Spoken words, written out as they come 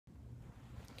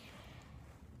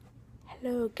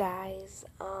Hello guys,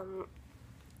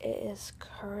 it is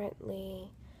currently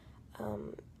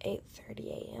 8:30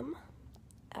 a.m.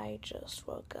 I just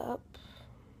woke up.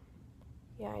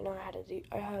 Yeah, I know I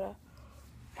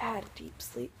had a deep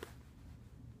sleep.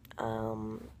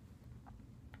 I'm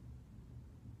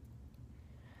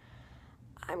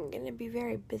gonna be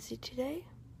very busy today,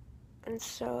 and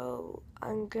so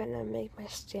I'm gonna make my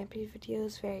Stampede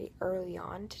videos very early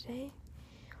on today.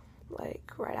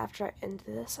 Like right after I end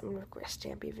this, I'm gonna record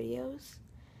Stampede videos.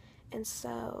 And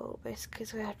so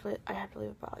basically I have to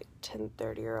leave about like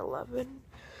 10:30 or 11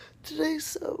 today,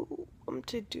 so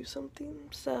to do something.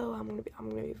 So I'm gonna be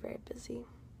very busy.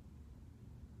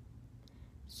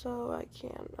 So I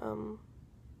can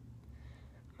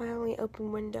my only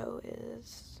open window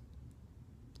is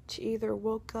to either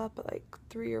woke up at like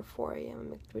 3 or 4 a.m. and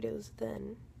make the videos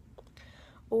then,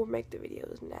 or make the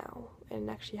videos now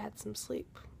and actually had some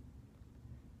sleep.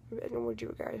 And would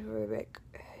you guys be like,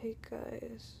 hey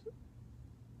guys,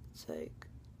 it's like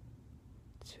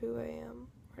 2 a.m.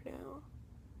 right now.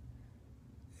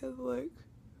 And like,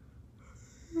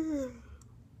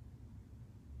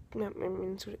 it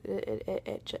means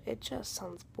it just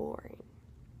sounds boring.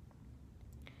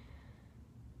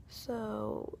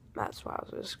 So that's why I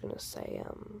was just gonna say,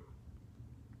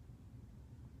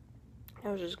 I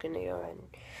was just gonna go ahead and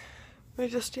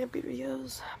make the Stampede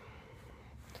videos.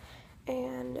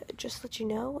 And just to let you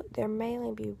know, there may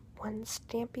only be one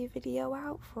Stampede video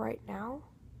out for right now,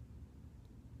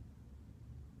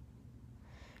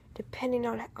 depending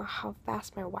on how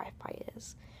fast my Wi-Fi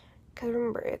is. Cause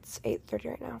remember, it's 8:30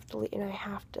 right now, and I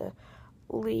have to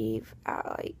leave at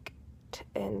like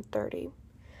 10:30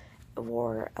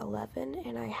 or 11,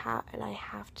 and I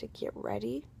have to get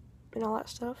ready and all that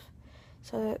stuff.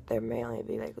 So that there may only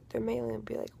be like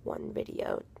one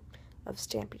video of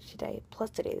Stampede today, plus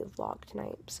the daily vlog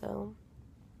tonight. So,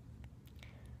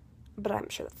 but I'm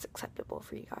sure that's acceptable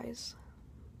for you guys.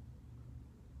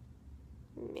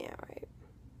 Yeah, right.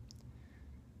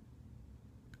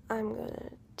 I'm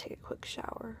gonna take a quick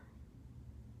shower,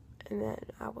 and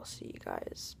then I will see you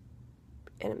guys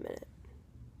in a minute.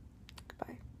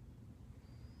 Goodbye.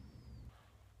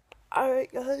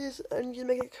 Alright guys, I need to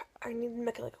make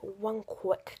like one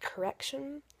quick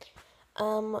correction.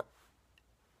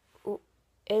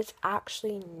 It's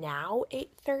actually now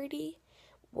 8:30.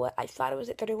 What I thought it was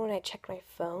 8:30 when I checked my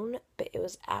phone, but it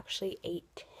was actually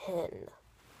 8:10.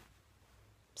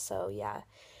 So yeah.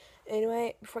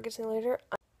 Anyway, before it gets any later,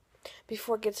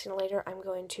 I'm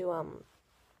going to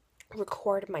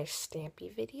record my Stampy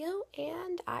video,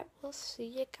 and I will see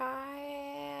you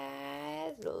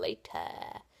guys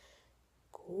later.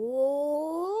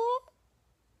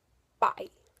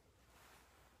 Goodbye.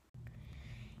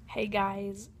 Hey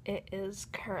guys, it is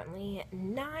currently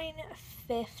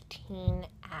 9:15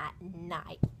 at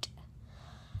night.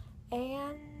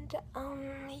 And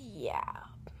yeah,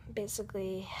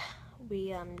 basically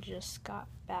we just got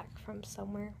back from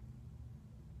somewhere.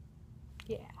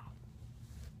 Yeah.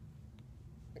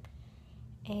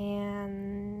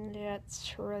 And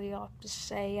that's really all to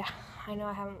say. I know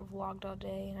I haven't vlogged all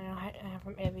day, and I know I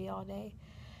haven't maybe all day.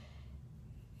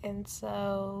 And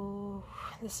so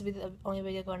this will be the only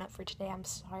video going up for today. I'm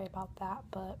sorry about that,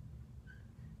 but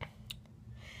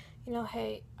you know,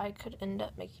 hey, I could end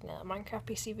up making a Minecraft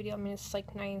PC video. I mean, it's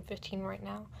like 9:15 right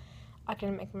now. I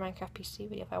can make a Minecraft PC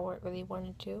video if I really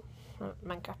wanted to.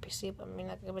 Minecraft PC, but I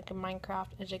mean, I could make a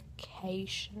Minecraft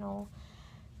educational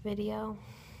video.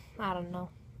 I don't know.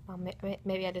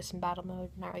 Maybe I do some battle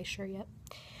mode. Not really sure yet.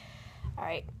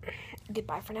 Alright,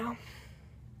 goodbye for now. I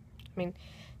mean,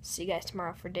 see you guys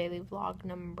tomorrow for daily vlog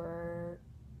number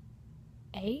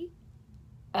 8.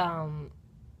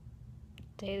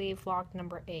 Daily vlog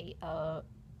number 8.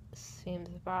 Seems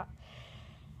about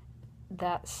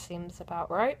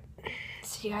right.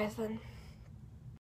 See you guys then.